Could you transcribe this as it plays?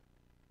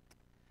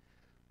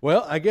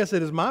Well, I guess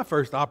it is my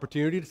first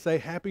opportunity to say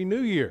Happy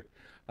New Year.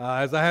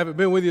 As I haven't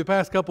been with you the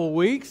past couple of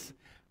weeks,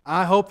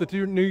 I hope that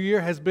your new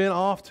year has been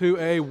off to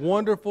a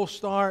wonderful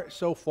start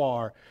so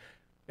far.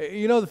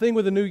 You know, the thing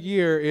with a new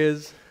year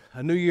is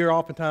a new year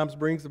oftentimes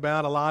brings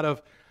about a lot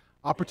of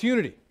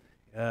opportunity.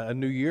 A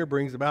new year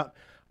brings about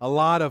a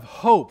lot of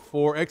hope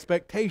for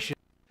expectation,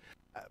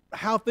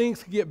 how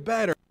things can get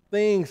better,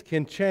 things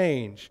can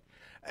change.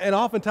 And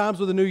oftentimes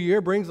with a new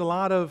year brings a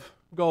lot of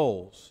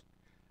goals,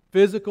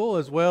 physical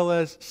as well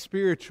as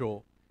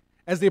spiritual.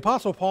 As the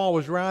Apostle Paul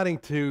was writing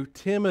to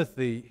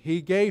Timothy,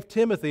 he gave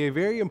Timothy a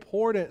very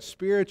important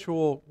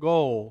spiritual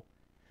goal.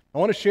 I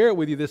want to share it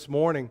with you this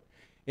morning.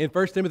 In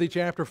 1 Timothy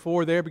chapter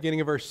 4, there,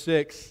 beginning of verse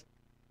 6,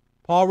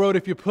 Paul wrote,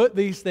 "If you put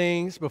these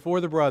things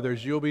before the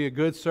brothers, you'll be a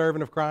good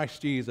servant of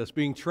Christ Jesus,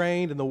 being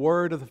trained in the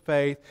word of the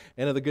faith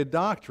and of the good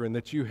doctrine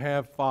that you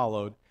have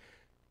followed.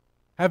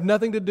 Have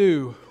nothing to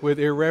do with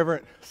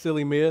irreverent,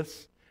 silly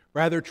myths.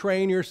 Rather,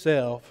 train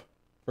yourself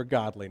for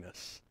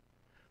godliness."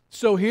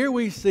 So here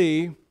we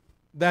see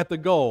that the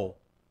goal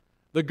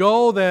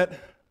that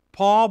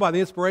Paul, by the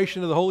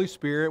inspiration of the Holy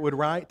Spirit, would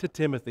write to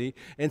Timothy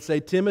and say,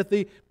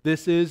 Timothy,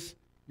 this is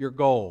your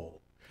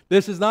goal.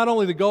 This is not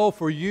only the goal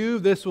for you,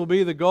 this will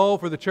be the goal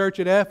for the church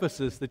at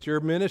Ephesus that you're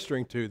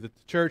ministering to, the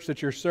church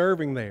that you're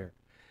serving there.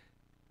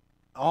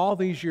 All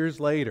these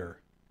years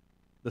later,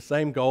 the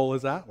same goal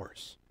is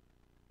ours.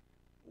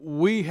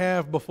 We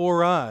have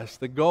before us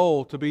the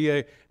goal to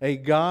be a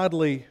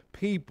godly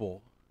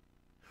people.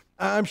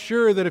 I'm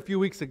sure that a few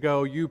weeks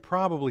ago you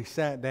probably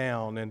sat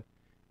down and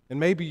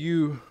maybe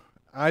you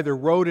either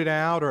wrote it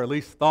out or at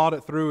least thought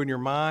it through in your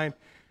mind,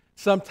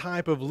 some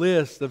type of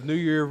list of New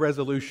Year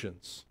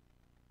resolutions.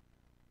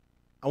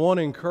 I want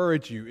to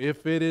encourage you,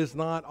 if it is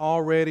not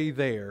already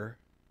there,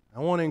 I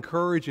want to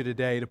encourage you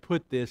today to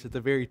put this at the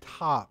very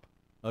top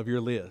of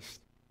your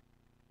list,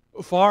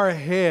 far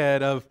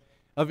ahead of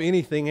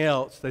anything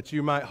else that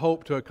you might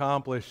hope to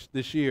accomplish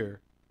this year.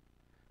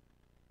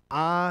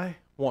 I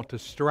want to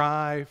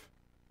strive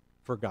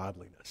for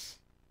godliness.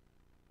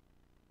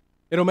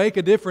 It'll make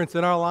a difference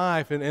in our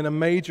life in a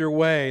major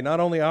way, not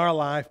only our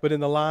life, but in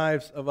the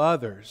lives of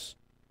others.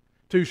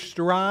 To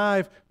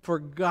strive for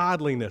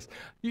godliness.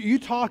 You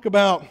talk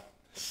about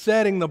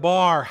setting the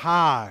bar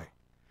high.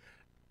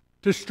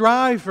 To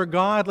strive for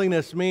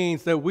godliness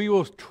means that we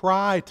will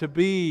try to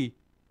be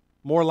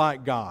more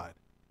like God.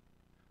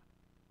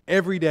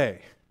 Every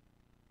day,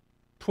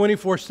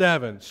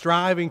 24/7,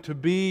 striving to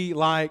be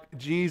like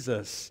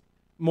Jesus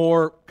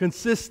more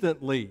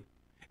consistently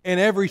in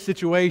every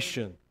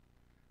situation.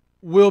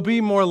 We'll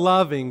be more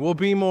loving, we'll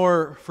be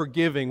more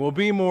forgiving, we'll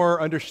be more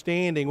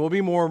understanding, we'll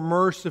be more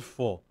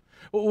merciful,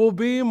 we'll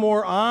be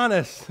more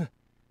honest,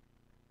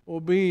 we'll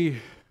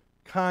be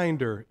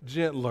kinder,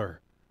 gentler,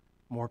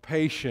 more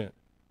patient.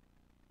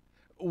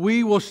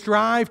 We will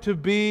strive to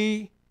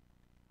be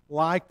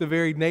like the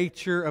very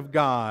nature of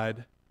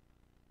God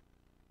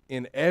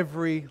in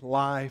every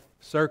life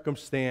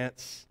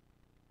circumstance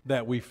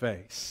that we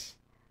face.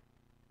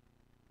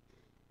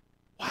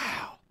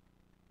 Wow.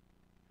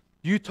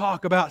 You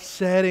talk about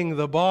setting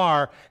the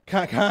bar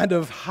kind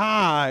of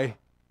high.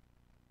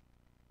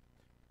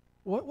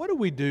 What do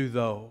we do,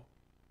 though?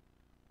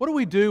 What do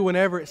we do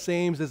whenever it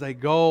seems as a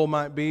goal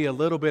might be a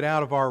little bit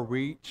out of our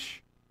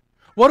reach?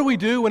 What do we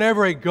do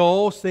whenever a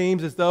goal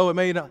seems as though it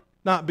may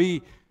not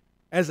be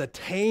as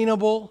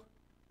attainable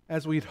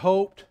as we'd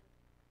hoped?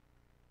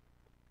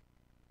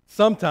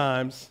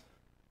 Sometimes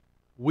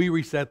we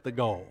reset the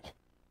goal.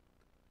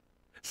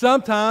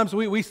 Sometimes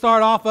we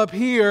start off up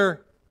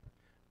here,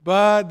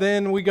 but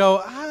then we go,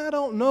 I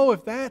don't know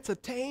if that's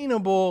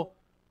attainable,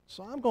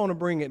 so I'm going to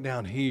bring it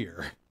down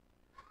here.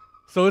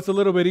 So it's a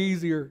little bit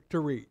easier to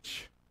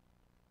reach.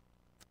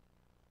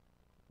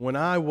 When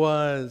I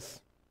was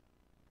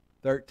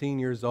 13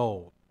 years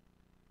old,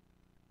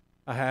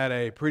 I had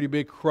a pretty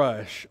big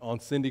crush on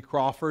Cindy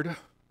Crawford.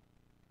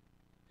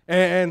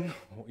 And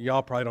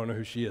y'all probably don't know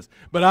who she is,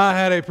 but I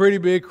had a pretty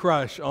big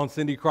crush on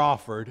Cindy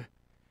Crawford.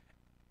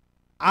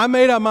 I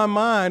made up my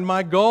mind,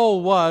 my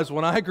goal was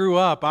when I grew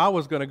up, I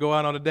was going to go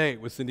out on a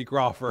date with Cindy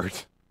Crawford.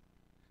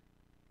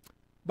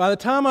 By the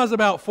time I was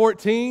about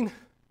 14,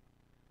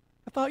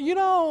 I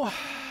thought,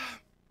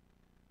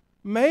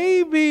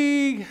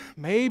 maybe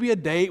a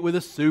date with a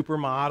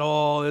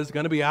supermodel is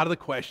going to be out of the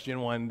question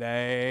one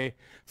day.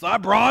 So I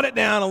brought it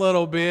down a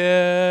little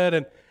bit,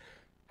 and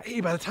hey,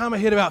 by the time I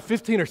hit about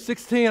 15 or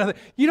 16, I thought,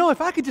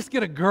 if I could just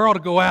get a girl to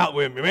go out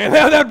with me, man,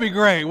 that'd be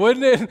great,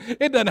 wouldn't it?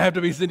 It doesn't have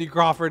to be Cindy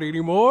Crawford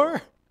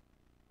anymore.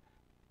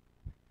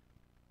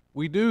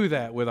 We do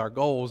that with our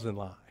goals in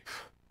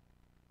life.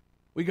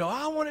 We go,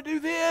 I want to do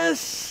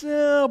this,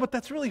 but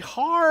that's really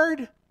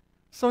hard.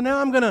 So now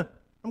I'm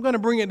gonna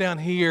bring it down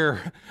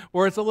here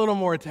where it's a little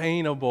more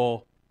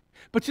attainable.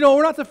 But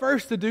we're not the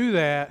first to do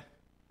that.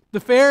 The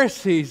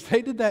Pharisees,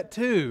 they did that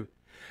too.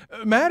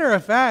 Matter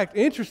of fact,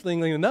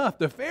 interestingly enough,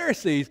 the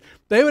Pharisees,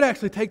 they would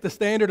actually take the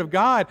standard of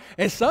God,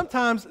 and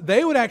sometimes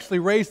they would actually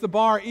raise the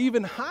bar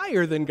even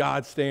higher than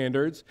God's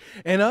standards,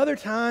 and other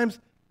times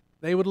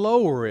they would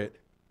lower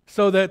it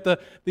so that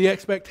the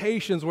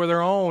expectations were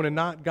their own and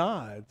not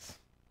God's.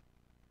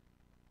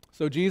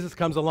 So Jesus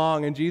comes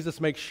along and Jesus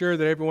makes sure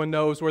that everyone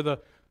knows where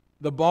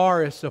the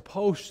bar is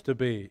supposed to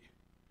be.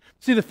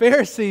 See, the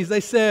Pharisees, they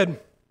said,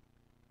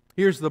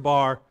 here's the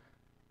bar,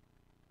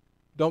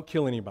 don't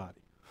kill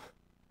anybody.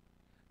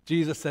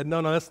 Jesus said,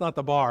 no, that's not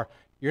the bar.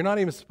 You're not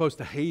even supposed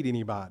to hate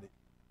anybody.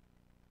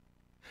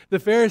 The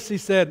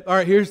Pharisees said, all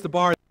right, here's the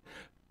bar,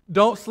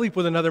 don't sleep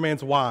with another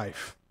man's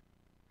wife.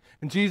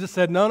 And Jesus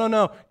said,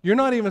 no, you're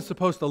not even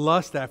supposed to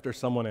lust after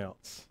someone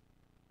else.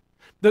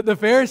 The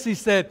Pharisees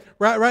said,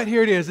 right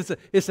here it is,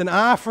 it's an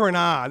eye for an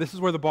eye. This is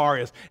where the bar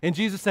is. And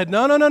Jesus said,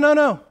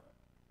 no,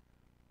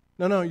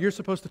 you're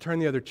supposed to turn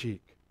the other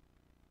cheek.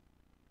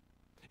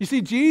 You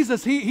see,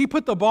 Jesus, he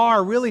put the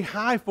bar really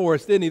high for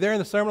us, didn't he? There in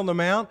the Sermon on the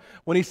Mount,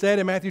 when he said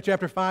in Matthew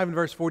chapter 5 and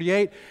verse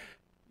 48,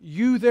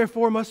 you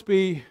therefore must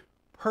be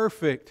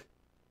perfect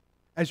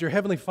as your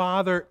heavenly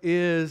Father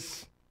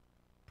is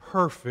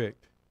perfect.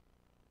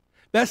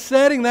 That's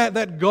setting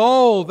that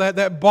goal,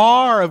 that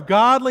bar of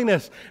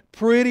godliness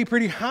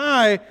pretty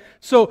high.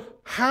 So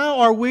how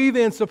are we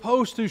then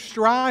supposed to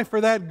strive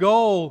for that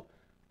goal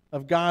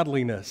of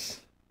godliness?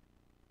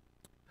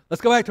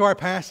 Let's go back to our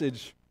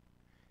passage.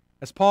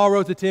 As Paul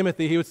wrote to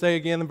Timothy, he would say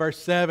again in verse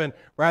 7,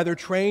 rather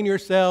train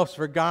yourselves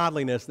for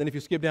godliness. Then if you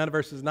skip down to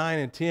verses 9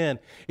 and 10,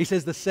 he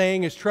says the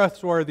saying is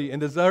trustworthy and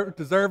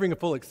deserving of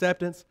full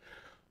acceptance.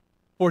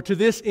 For to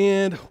this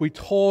end we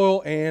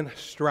toil and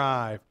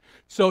strive.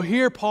 So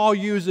here Paul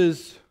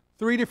uses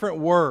 3 different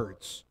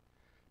words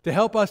to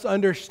help us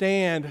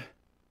understand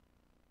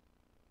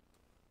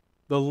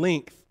the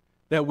length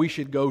that we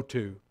should go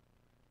to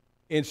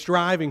in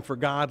striving for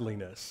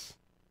godliness.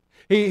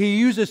 He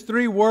uses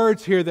 3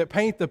 words here that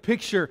paint the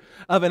picture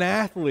of an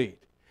athlete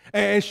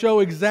and show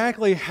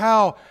exactly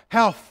how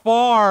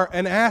far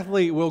an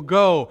athlete will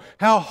go,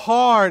 how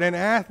hard an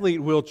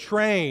athlete will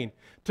train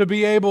to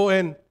be able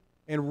and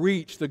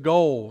reach the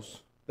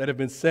goals that have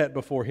been set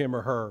before him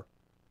or her.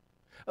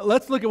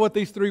 Let's look at what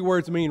these 3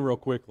 words mean real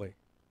quickly.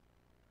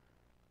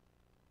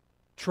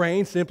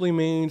 Train simply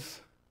means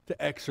to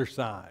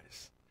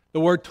exercise. The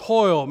word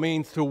toil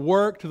means to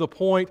work to the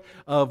point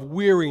of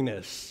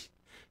weariness.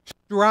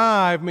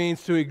 Strive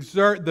means to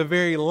exert the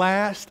very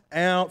last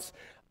ounce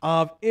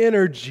of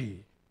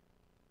energy.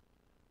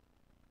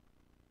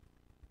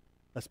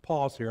 Let's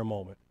pause here a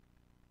moment.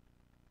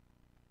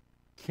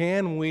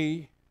 Can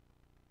we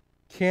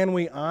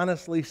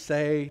honestly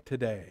say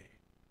today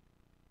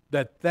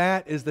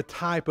that is the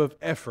type of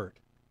effort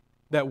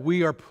that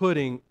we are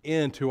putting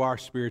into our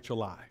spiritual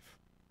life?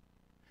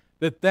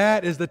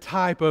 That is the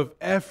type of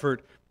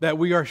effort that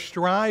we are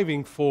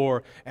striving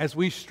for as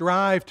we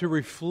strive to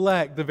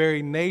reflect the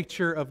very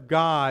nature of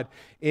God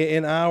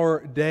in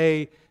our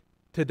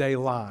day-to-day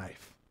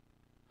life.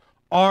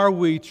 Are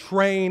we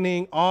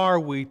training? Are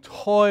we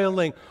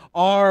toiling?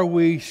 Are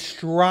we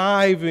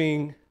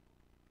striving?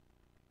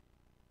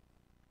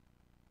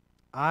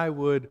 I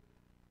would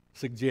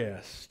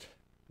suggest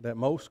that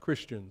most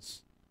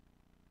Christians,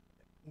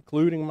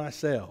 including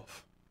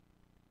myself,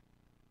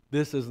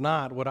 this is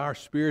not what our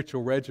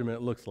spiritual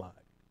regiment looks like.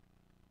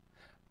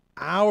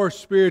 Our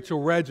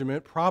spiritual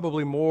regiment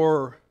probably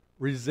more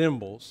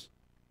resembles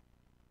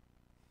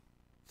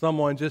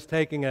someone just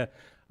taking a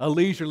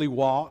leisurely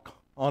walk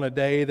on a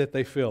day that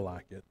they feel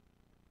like it.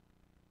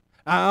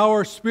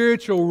 Our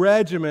spiritual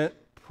regiment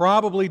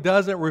probably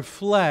doesn't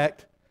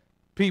reflect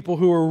people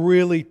who are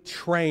really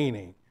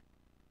training.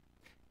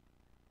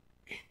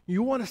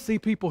 You want to see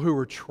people who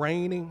are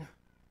training?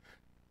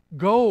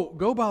 Go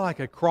by like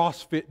a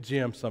CrossFit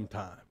gym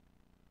sometime.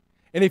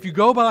 And if you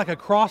go by like a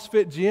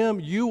CrossFit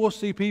gym, you will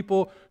see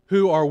people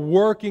who are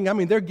working. I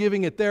mean, they're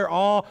giving it their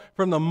all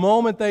from the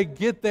moment they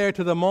get there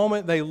to the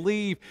moment they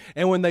leave.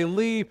 And when they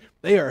leave,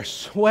 they are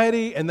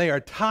sweaty and they are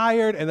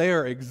tired and they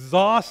are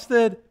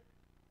exhausted.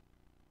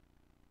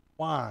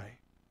 Why?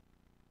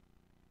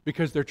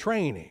 Because they're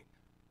training.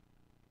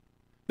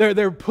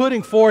 They're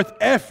putting forth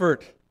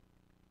effort.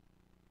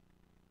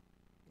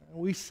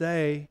 We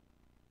say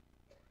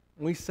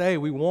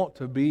we want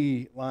to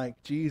be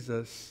like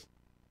Jesus.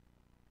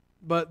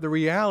 But the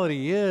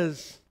reality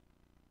is,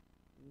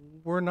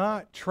 we're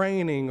not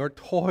training or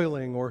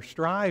toiling or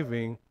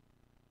striving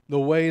the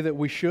way that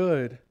we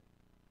should.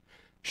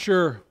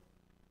 Sure,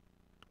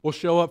 we'll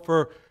show up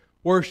for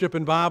worship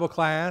and Bible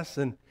class,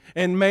 and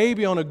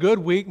maybe on a good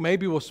week,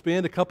 maybe we'll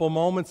spend a couple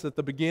moments at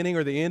the beginning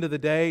or the end of the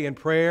day in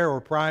prayer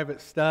or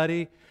private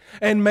study.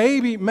 And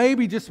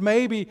maybe, just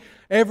maybe,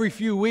 every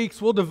few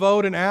weeks we'll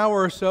devote an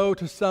hour or so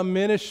to some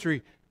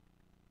ministry.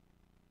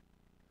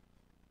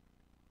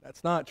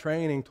 That's not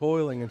training,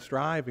 toiling, and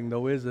striving,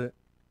 though, is it?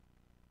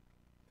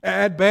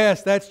 At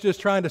best, that's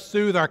just trying to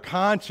soothe our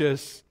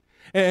conscience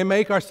and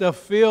make ourselves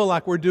feel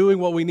like we're doing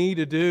what we need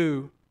to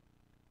do.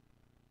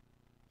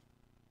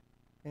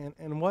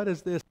 And what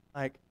is this,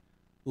 like,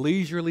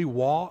 leisurely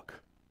walk?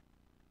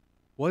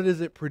 What does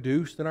it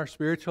produce in our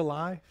spiritual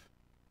life?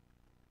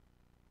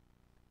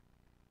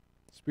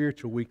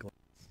 Spiritual weaklings.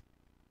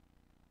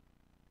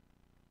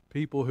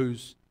 People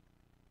whose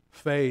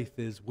faith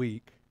is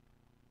weak.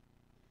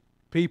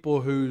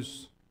 people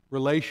whose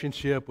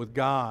relationship with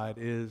God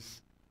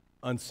is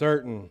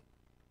uncertain,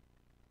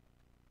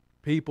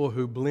 people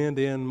who blend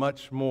in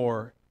much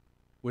more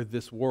with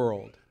this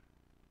world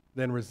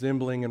than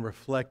resembling and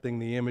reflecting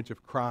the image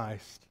of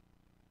Christ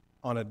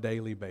on a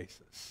daily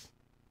basis.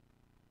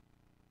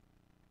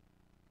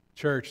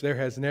 Church, there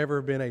has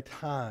never been a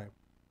time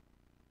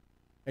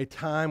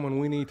when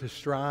we need to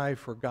strive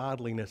for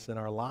godliness in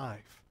our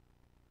life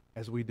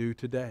as we do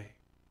today.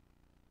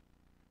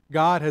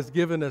 God has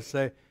given us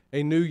a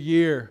new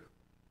year.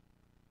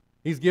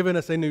 He's given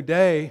us a new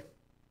day.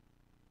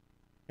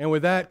 And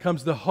with that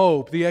comes the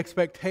hope, the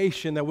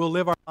expectation that we'll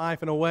live our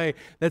life in a way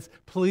that's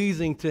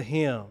pleasing to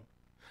Him,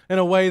 in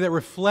a way that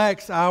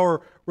reflects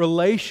our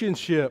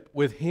relationship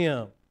with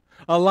Him,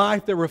 a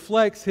life that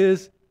reflects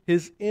His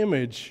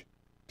image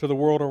to the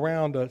world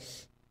around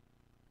us.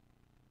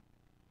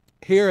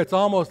 Here it's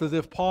almost as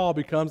if Paul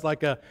becomes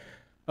like a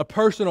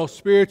personal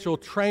spiritual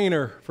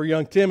trainer for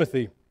young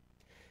Timothy.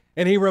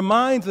 And he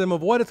reminds him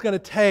of what it's going to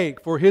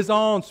take for his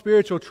own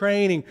spiritual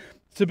training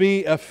to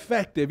be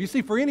effective. You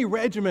see, for any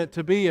regiment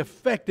to be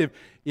effective,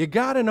 you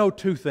got to know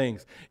two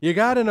things. You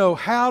got to know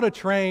how to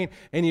train,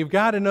 and you've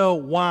got to know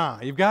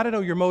why. You've got to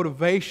know your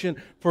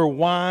motivation for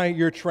why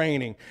you're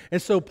training.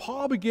 And so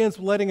Paul begins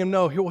letting him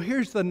know, well,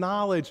 here's the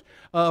knowledge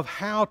of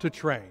how to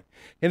train.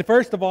 And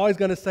first of all, he's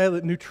going to say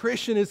that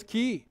nutrition is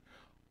key.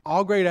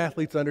 All great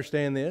athletes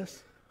understand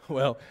this.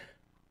 Well,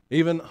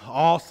 even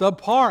all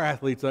subpar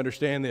athletes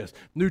understand this.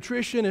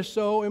 Nutrition is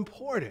so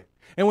important.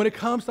 And when it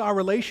comes to our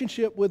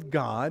relationship with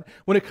God,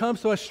 when it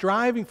comes to us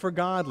striving for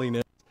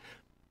godliness,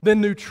 then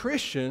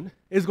nutrition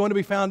is going to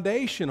be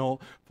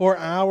foundational for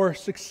our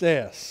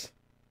success.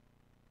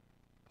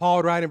 Paul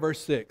would write in verse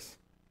 6,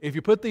 if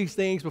you put these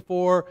things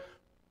before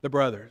the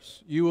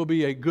brothers, you will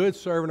be a good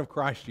servant of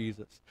Christ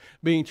Jesus,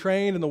 being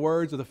trained in the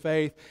words of the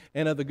faith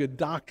and of the good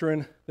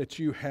doctrine that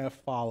you have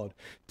followed.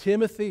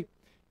 Timothy,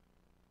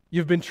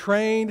 you've been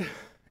trained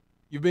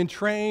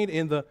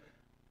in the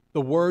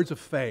words of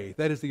faith.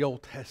 That is the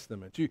Old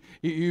Testament.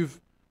 You've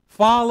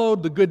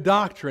followed the good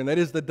doctrine. That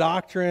is the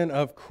doctrine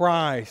of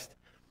Christ.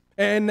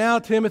 And now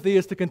Timothy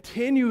is to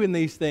continue in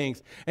these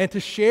things and to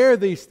share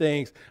these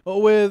things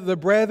with the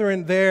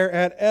brethren there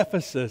at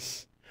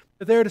Ephesus.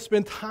 That they're to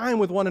spend time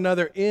with one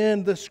another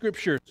in the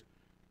Scriptures.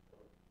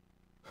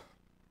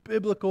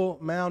 Biblical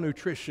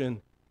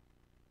malnutrition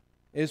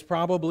is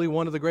probably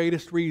one of the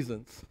greatest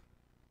reasons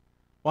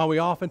why we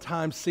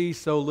oftentimes see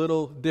so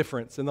little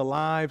difference in the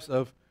lives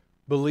of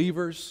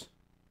believers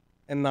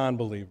and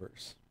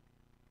non-believers.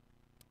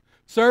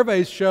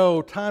 Surveys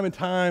show time and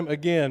time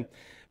again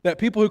that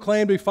people who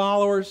claim to be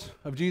followers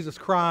of Jesus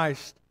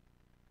Christ,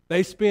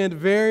 they spend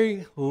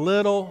very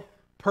little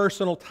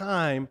personal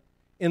time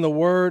in the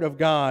Word of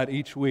God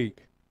each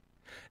week.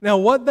 Now,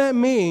 what that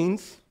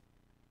means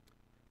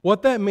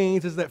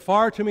is that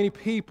far too many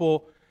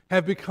people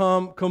have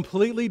become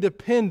completely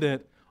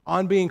dependent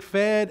on being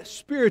fed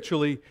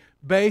spiritually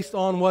based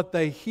on what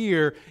they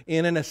hear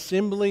in an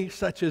assembly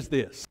such as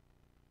this.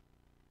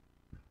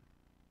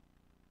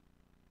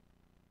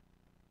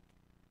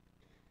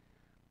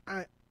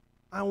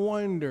 I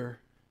wonder,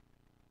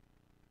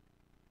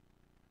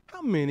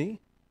 how many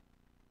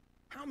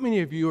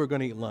of you are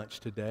going to eat lunch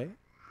today?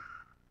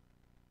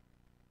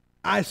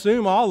 I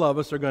assume all of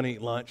us are going to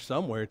eat lunch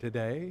somewhere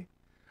today,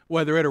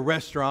 whether at a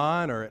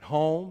restaurant or at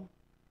home.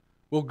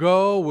 We'll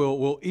go,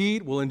 we'll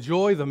eat, we'll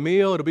enjoy the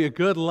meal. It'll be a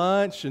good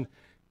lunch, and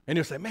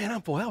you'll say, man,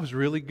 I'm full. That was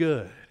really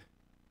good.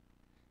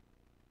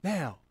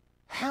 Now,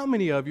 how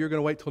many of you are going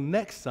to wait till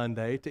next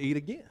Sunday to eat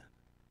again?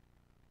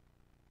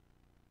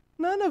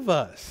 None of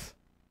us.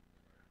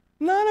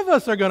 None of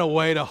us are going to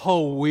wait a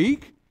whole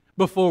week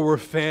before we're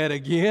fed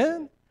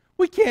again.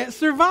 We can't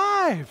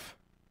survive.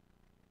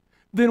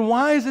 Then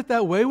why is it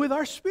that way with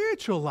our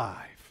spiritual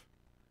life?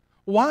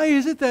 Why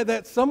is it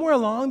that somewhere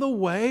along the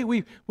way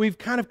we've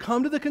kind of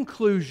come to the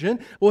conclusion,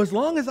 well, as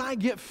long as I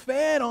get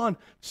fed on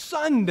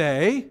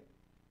Sunday,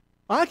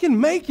 I can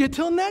make it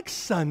till next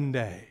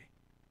Sunday.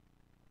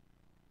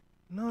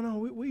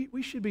 No,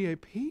 we should be a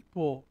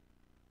people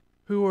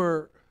who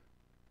are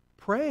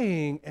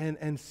praying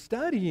and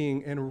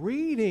studying and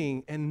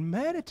reading and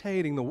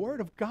meditating the Word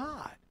of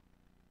God.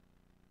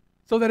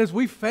 So that as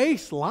we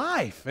face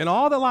life and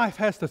all that life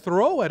has to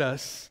throw at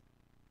us,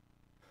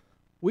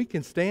 we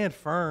can stand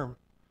firm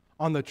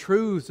on the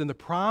truths and the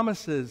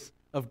promises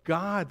of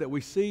God that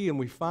we see and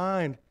we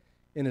find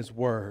in His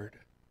Word.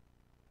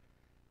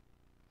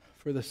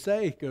 For the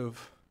sake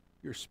of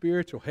your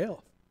spiritual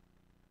health,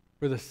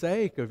 for the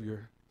sake of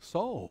your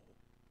soul,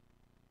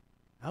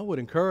 I would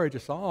encourage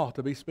us all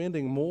to be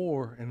spending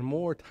more and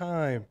more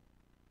time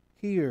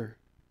here.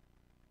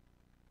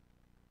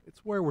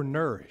 It's where we're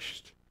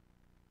nourished.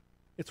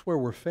 It's where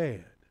we're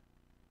fed.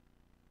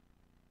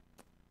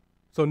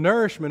 So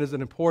nourishment is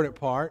an important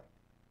part,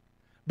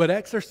 but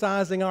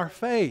exercising our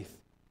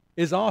faith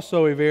is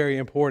also a very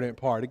important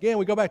part. Again,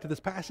 we go back to this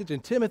passage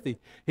in Timothy.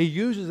 He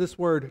uses this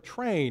word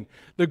train.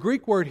 The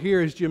Greek word here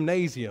is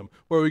gymnasium,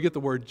 where we get the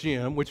word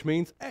gym, which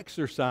means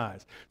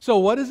exercise. So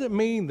what does it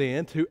mean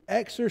then to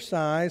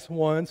exercise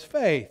one's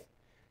faith?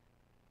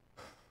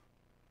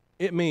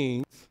 It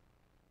means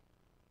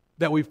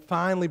that we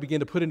finally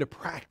begin to put into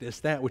practice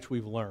that which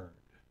we've learned.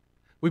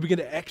 We begin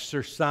to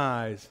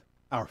exercise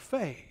our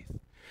faith.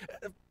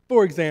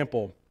 For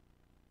example,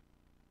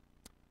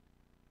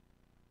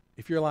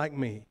 if you're like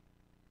me,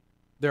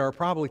 there are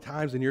probably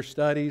times in your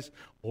studies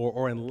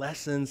or in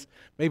lessons,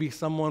 maybe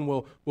someone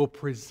will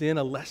present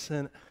a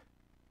lesson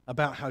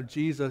about how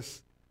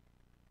Jesus,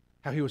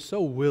 how he was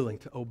so willing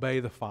to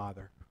obey the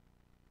Father,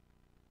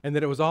 and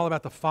that it was all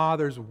about the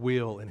Father's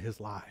will in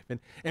his life.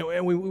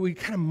 And we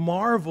kind of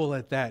marvel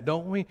at that,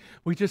 don't we?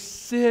 We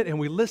just sit and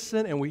we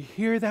listen and we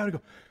hear that and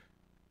go,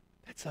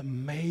 that's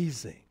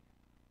amazing.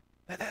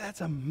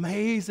 That's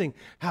amazing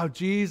how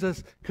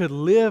Jesus could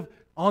live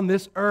on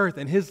this earth,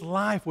 and his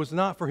life was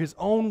not for his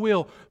own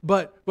will,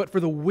 but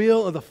for the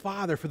will of the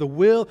Father, for the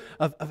will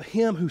of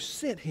him who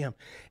sent him.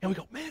 And we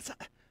go, man,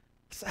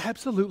 it's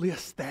absolutely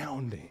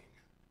astounding.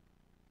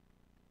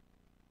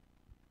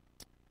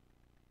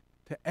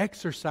 To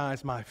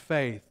exercise my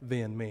faith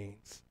then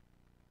means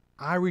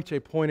I reach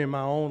a point in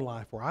my own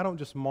life where I don't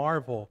just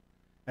marvel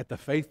at the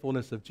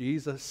faithfulness of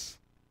Jesus,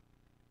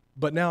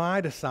 but now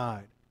I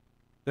decide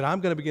that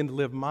I'm going to begin to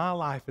live my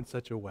life in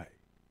such a way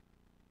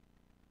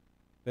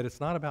that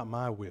it's not about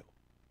my will,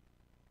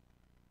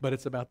 but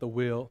it's about the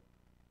will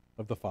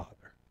of the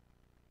Father.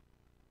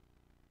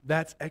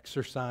 That's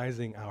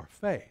exercising our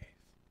faith.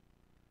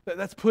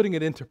 That's putting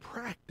it into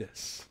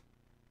practice.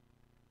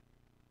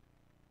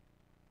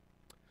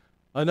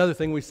 Another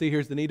thing we see here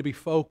is the need to be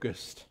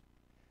focused.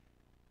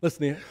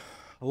 Listen,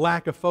 a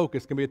lack of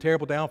focus can be a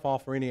terrible downfall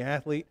for any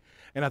athlete,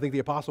 and I think the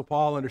Apostle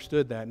Paul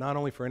understood that, not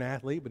only for an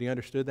athlete, but he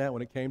understood that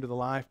when it came to the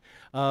life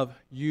of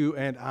you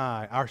and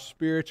I, our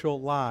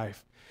spiritual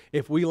life.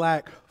 If we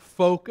lack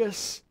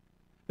focus,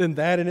 then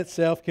that in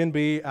itself can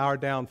be our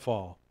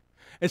downfall.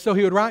 And so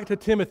he would write to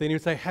Timothy and he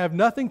would say, have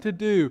nothing to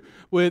do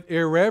with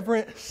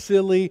irreverent,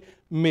 silly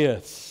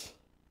myths.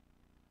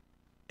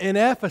 In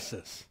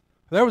Ephesus,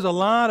 there was a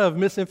lot of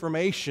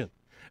misinformation.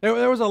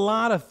 There was a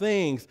lot of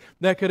things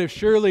that could have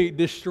surely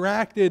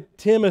distracted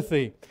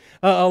Timothy.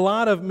 A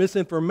lot of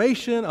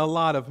misinformation, a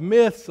lot of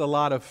myths, a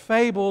lot of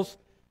fables.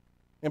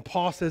 And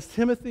Paul says,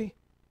 Timothy,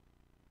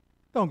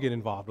 don't get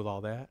involved with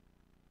all that.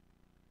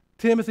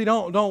 Timothy,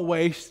 don't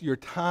waste your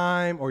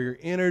time or your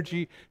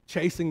energy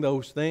chasing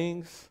those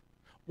things.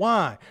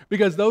 Why?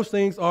 Because those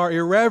things are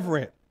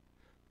irreverent.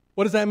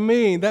 What does that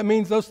mean? That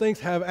means those things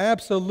have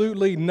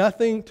absolutely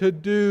nothing to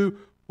do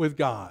with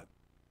God.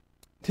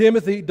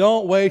 Timothy,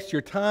 don't waste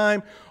your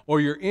time or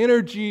your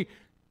energy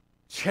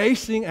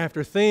chasing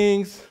after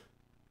things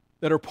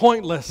that are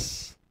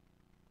pointless.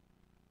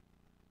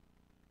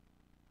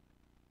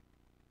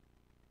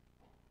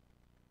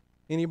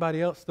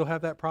 Anybody else still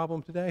have that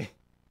problem today?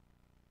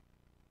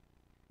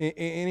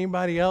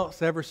 Anybody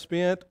else ever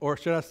spent, or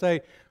should I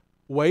say,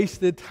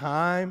 wasted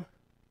time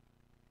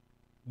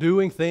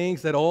doing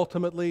things that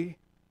ultimately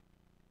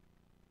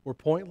were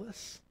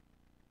pointless?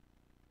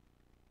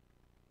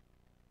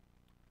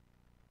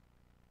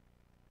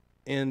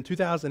 In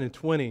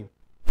 2020,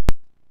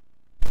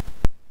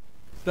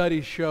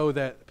 studies show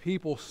that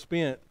people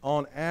spent,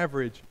 on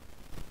average,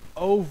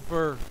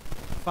 over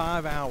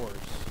 5 hours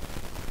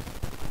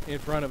in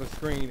front of a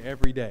screen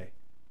every day.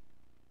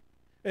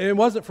 And it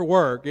wasn't for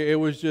work, it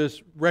was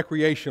just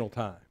recreational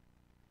time.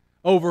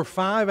 Over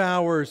 5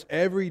 hours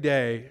every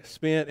day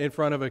spent in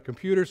front of a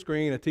computer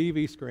screen, a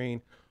TV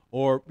screen,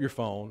 or your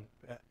phone.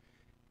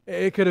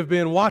 It could have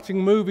been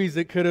watching movies,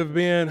 it could have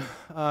been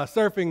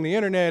surfing the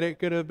internet, it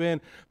could have been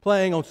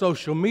playing on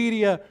social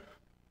media.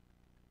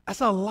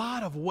 That's a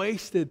lot of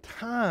wasted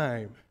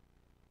time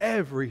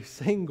every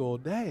single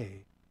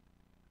day.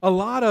 A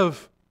lot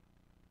of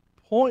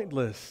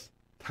pointless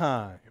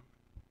time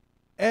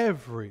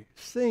every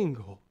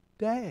single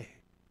day.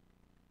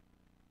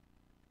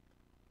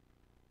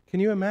 Can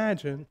you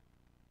imagine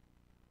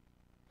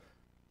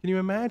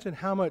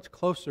how much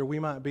closer we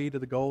might be to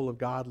the goal of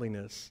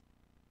godliness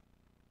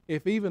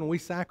if even we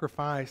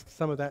sacrificed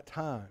some of that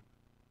time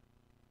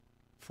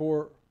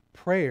for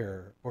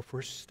prayer or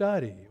for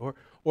study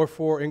or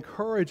for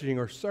encouraging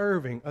or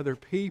serving other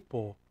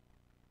people?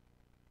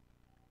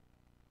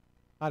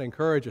 I'd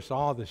encourage us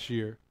all this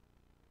year.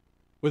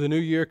 With a new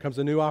year comes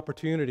a new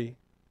opportunity.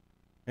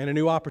 And a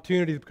new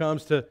opportunity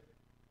comes to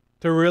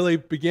really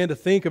begin to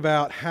think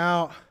about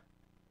how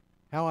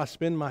I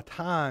spend my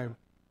time.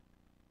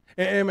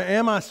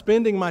 Am I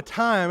spending my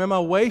time? Am I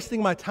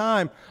wasting my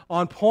time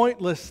on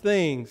pointless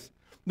things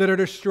that are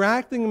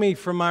distracting me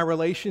from my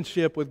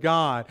relationship with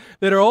God,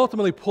 that are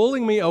ultimately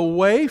pulling me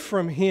away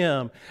from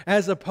Him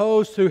as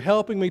opposed to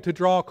helping me to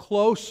draw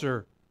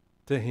closer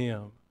to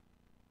Him?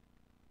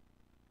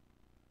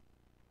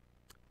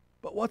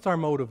 But what's our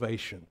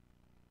motivation?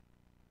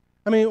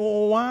 I mean,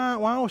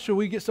 why should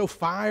we get so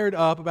fired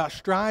up about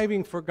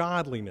striving for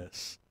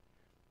godliness?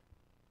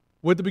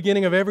 With the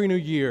beginning of every new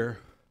year,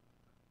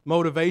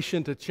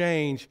 motivation to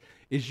change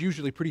is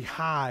usually pretty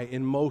high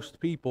in most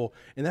people,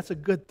 and that's a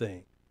good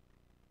thing.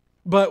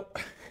 But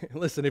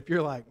listen, if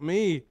you're like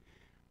me,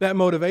 that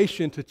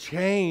motivation to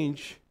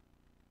change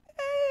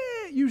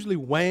usually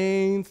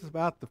wanes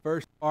about the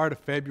first part of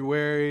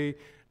February,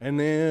 and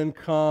then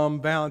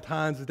come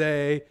Valentine's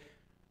Day,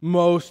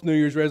 most New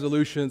Year's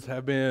resolutions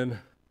have been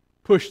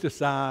pushed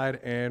aside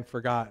and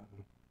forgotten.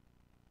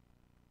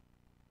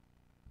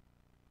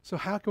 So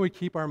how can we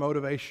keep our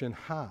motivation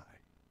high?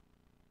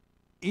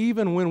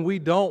 Even when we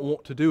don't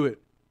want to do it.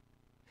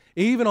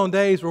 Even on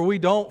days where we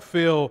don't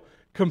feel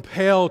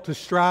compelled to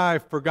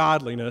strive for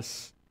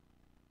godliness.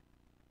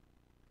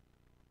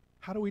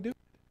 How do we do it?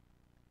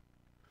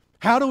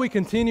 How do we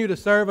continue to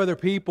serve other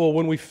people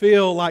when we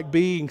feel like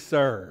being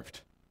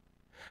served?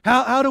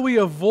 How do we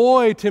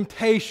avoid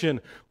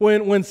temptation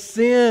when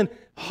sin,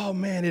 oh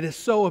man, it is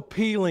so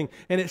appealing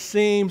and it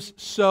seems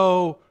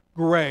so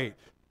great?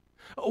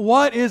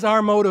 What is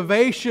our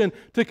motivation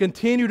to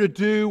continue to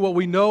do what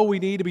we know we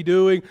need to be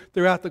doing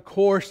throughout the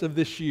course of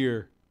this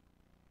year?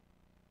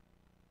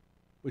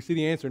 We see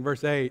the answer in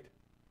verse 8.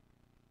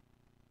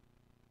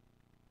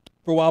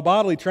 For while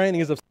bodily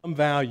training is of some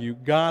value,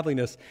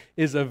 godliness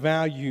is of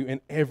value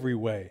in every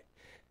way,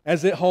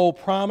 as it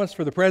holds promise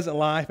for the present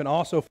life and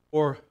also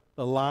for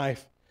the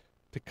life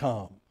to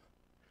come.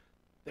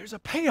 There's a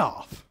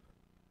payoff.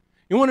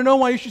 You want to know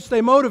why you should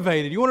stay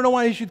motivated. You want to know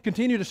why you should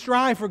continue to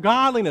strive for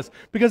godliness,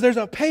 because there's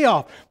a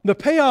payoff. The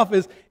payoff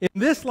is in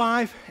this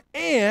life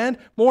and,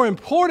 more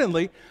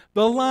importantly,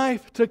 the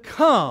life to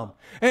come.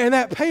 And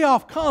that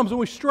payoff comes when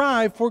we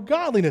strive for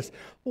godliness.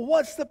 Well,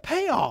 what's the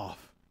payoff?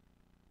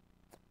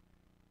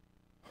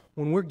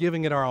 When we're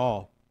giving it our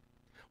all,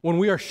 when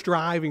we are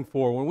striving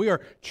for, when we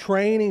are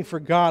training for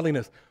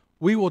godliness,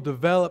 we will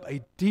develop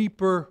a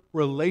deeper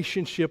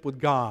relationship with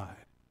God.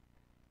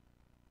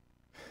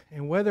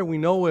 And whether we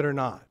know it or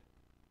not,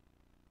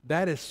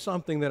 that is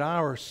something that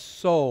our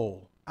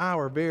soul,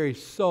 our very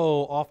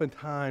soul,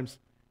 oftentimes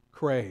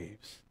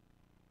craves.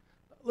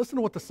 Listen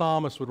to what the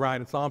psalmist would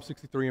write in Psalm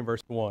 63 and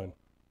verse 1.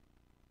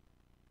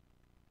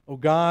 O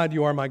God,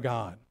 you are my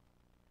God.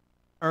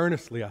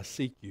 Earnestly I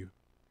seek you.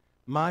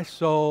 My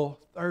soul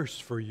thirsts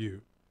for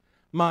you.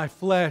 My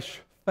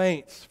flesh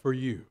faints for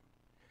you,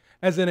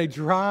 as in a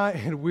dry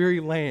and weary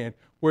land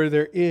where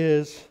there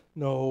is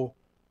no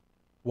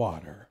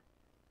water.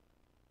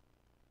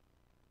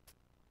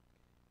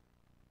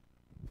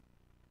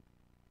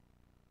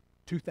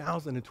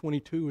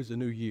 (2022) is a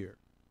new year.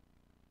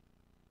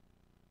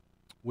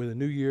 With a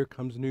new year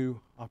comes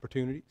new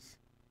opportunities.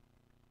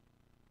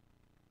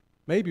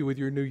 Maybe with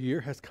your new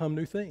year has come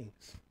new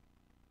things.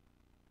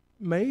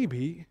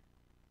 Maybe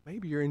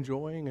you're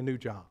enjoying a new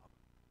job.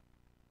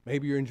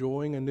 Maybe you're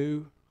enjoying a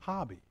new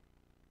hobby.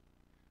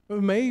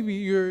 Maybe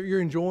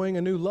you're enjoying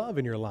a new love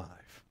in your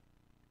life.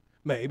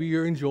 Maybe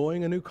you're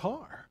enjoying a new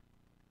car.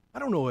 I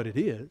don't know what it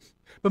is,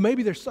 but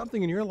maybe there's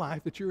something in your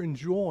life that you're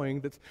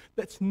enjoying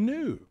that's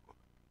new.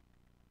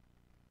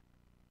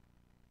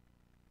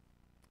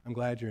 I'm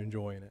glad you're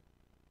enjoying it.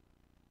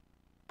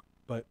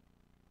 But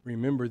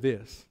remember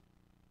this.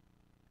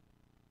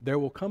 There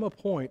will come a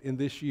point in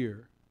this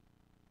year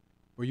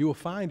where you will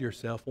find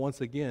yourself once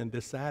again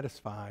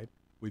dissatisfied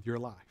with your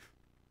life.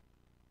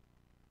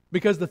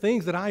 Because the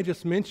things that I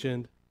just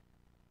mentioned,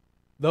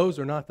 those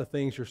are not the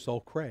things your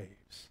soul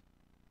craves.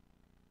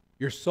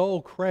 Your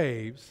soul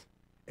craves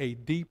a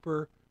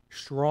deeper,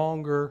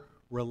 stronger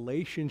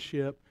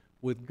relationship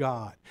with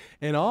God.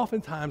 And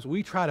oftentimes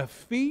we try to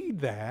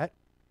feed that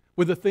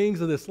with the things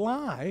of this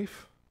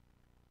life,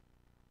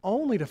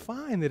 only to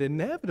find that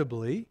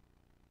inevitably,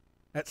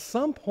 at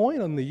some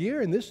point in the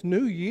year, in this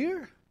new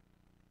year,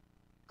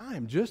 I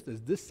am just as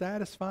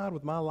dissatisfied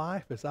with my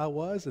life as I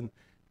was in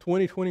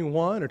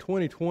 2021 or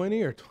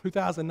 2020 or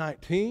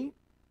 2019.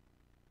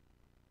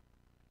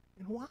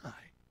 And why?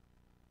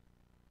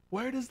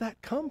 Where does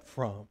that come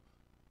from?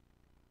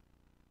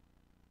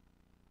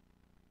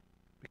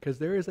 Because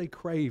there is a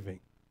craving.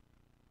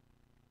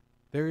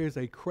 There is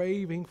a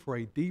craving for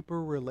a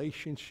deeper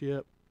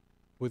relationship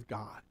with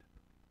God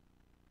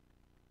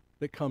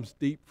that comes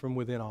deep from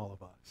within all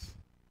of us.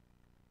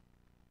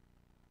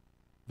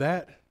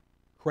 That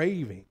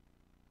craving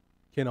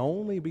can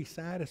only be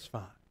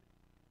satisfied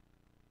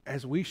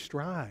as we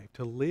strive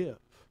to live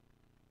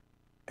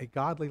a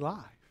godly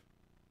life.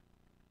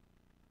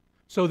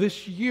 So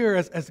this year,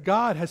 as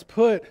God has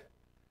put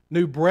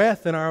new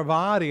breath in our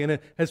body and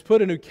has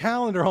put a new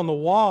calendar on the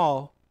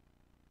wall,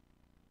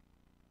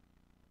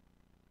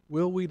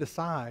 will we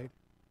decide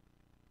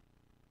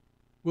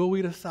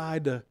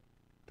to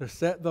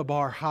set the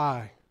bar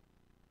high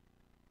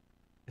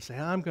and say,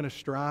 I'm going to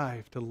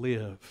strive to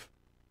live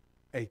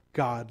a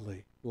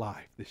godly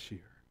life this year?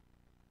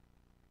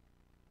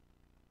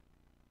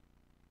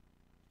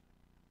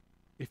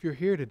 If you're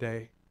here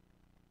today,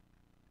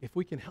 if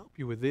we can help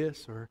you with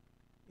this or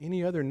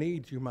any other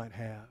needs you might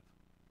have,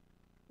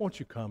 won't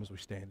you come as we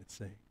stand and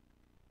sing?